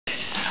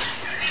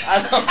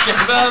I don't care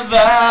about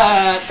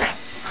that.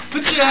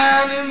 Put your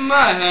hand in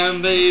my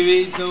hand,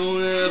 baby,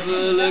 don't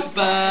ever look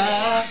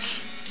back.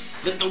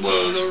 Let the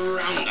world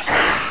around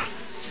us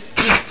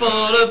just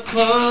fall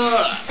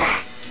apart.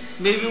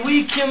 Maybe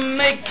we can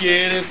make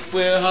it if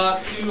we're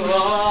heart to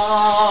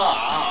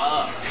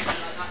heart.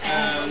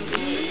 And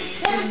we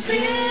can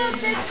build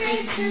this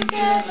dream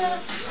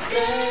together,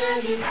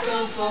 standing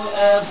strong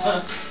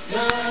forever.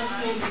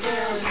 Nothing's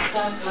gonna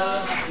stop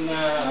us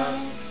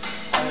now.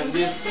 And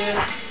if this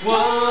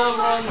world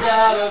runs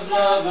out of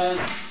lovers,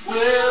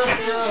 we'll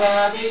still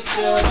have each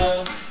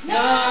other.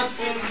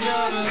 Nothing's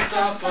gonna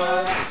stop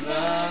us.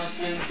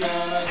 Nothing's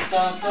gonna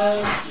stop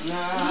us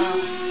now.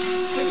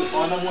 Sing it,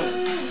 boy, I'm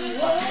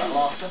winning.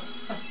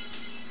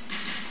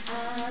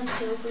 I'm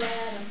so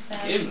glad I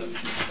found you.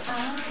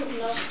 I'm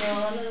not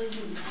gonna lose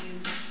you.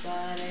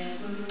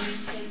 Whatever it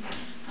takes,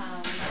 I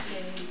will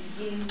stay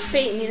here.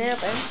 Beating you now,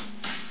 Ben.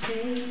 Take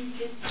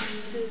it to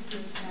the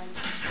good times,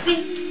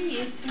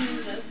 see it through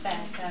the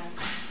bad times.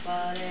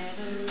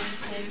 Whatever it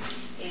takes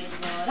is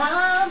what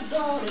I'm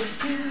gonna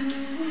do.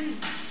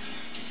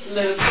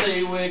 Let them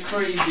say we're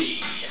crazy.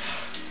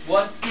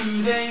 What do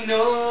they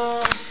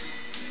know?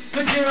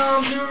 Put your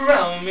arms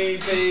around me,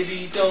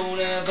 baby, don't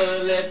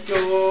ever let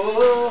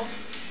go.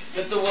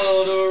 Let the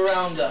world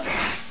around us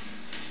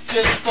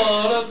just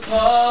fall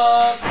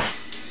apart.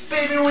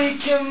 Baby, we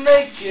can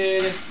make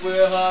it if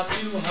we're heart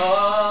to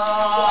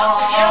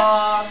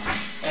heart.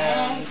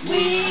 And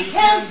we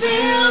can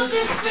build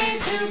this thing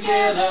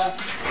together,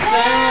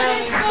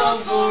 standing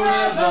strong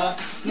forever.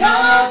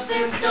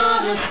 Nothing's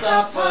gonna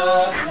stop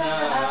us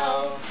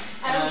now.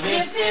 And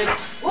if this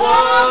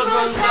world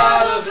runs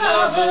out of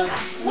lovers,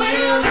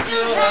 we'll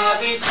still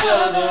have each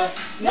other.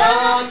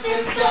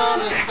 Nothing's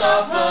gonna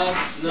stop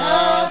us.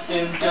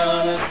 Nothing's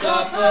gonna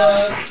stop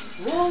us.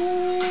 Ooh,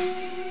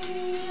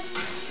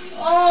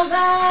 all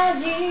I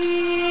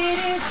need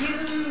is you.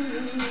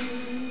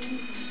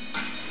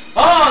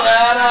 All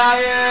that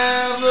I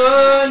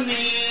ever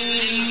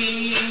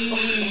need.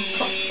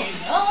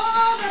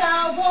 All that I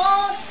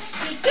want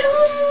to do.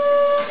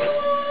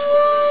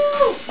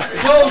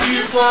 Hold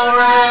you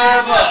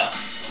forever,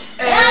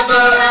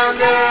 ever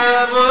and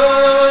ever.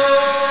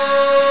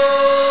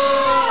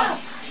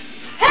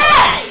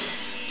 Hey!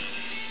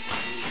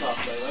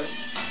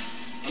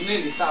 I'm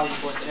nearly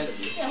 1,000 points ahead of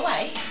you. Yeah,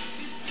 wait.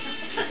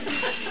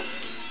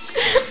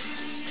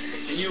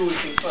 So you always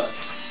sing first.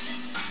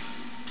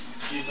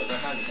 You've got the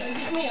hand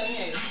again. Me or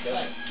you? Go.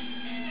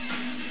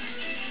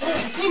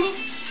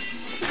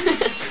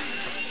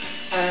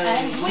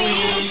 And we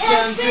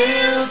can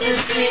build this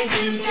thing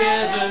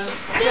together,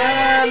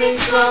 standing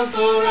strong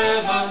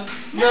forever.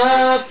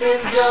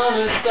 Nothing's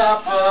gonna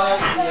stop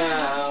us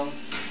now.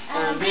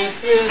 And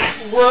if this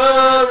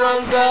world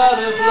runs out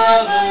of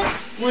lovers,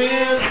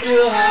 we'll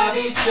still have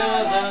each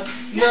other.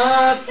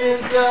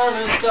 Nothing's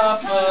gonna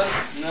stop us.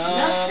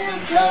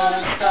 Nothing's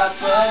gonna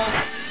stop us.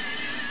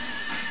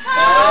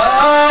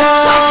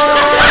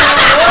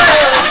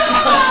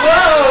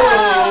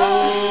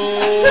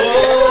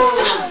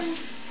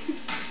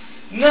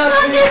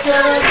 Nothing's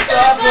gonna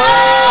stop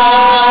us.